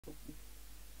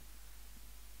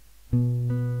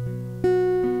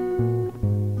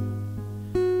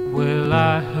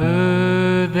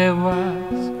heard there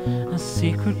was a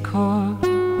secret chord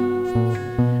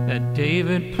that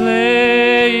David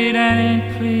played and it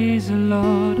pleased the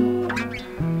Lord.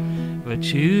 But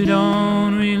you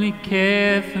don't really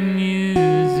care for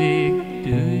music,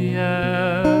 do ya?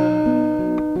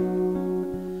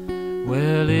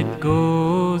 Well, it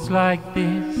goes like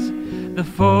this: the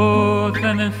fourth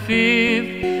and the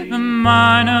fifth, the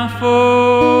minor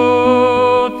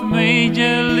fourth,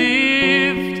 major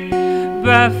lift,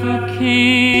 baffled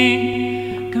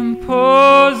king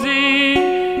composing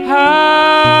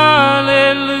hallelujah,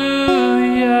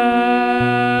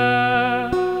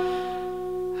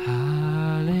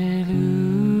 hallelujah,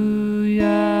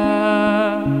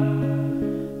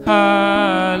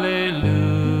 hallelujah,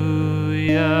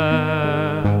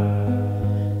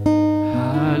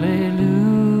 hallelujah,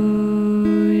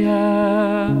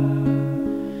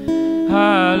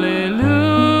 hallelujah.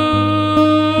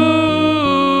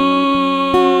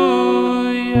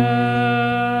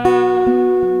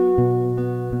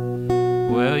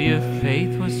 Well, your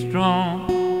faith was strong,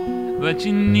 but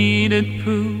you needed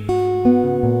proof.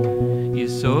 You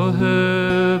saw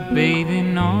her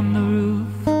bathing on the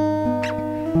roof,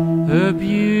 her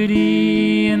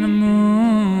beauty in the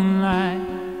moonlight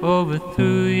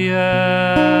overthrew ya.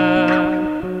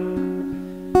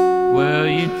 Well,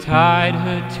 you tied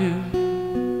her to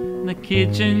the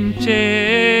kitchen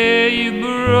chair, you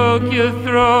broke your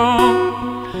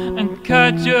throne and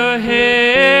cut your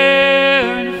hair,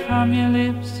 and from your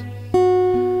lips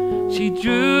she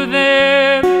drew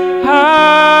them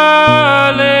hallelujah,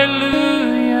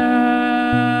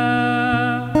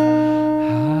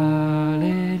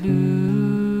 hallelujah,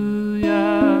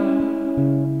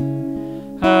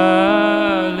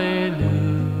 hallelujah,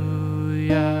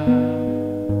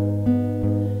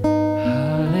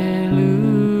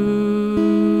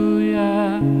 hallelujah,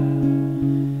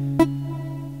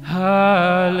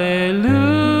 hallelujah.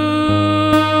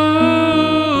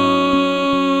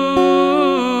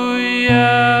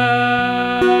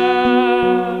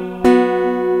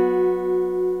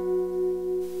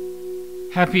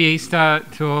 Happy Easter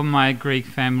to all my Greek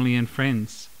family and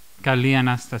friends. Καλή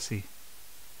Ανάσταση.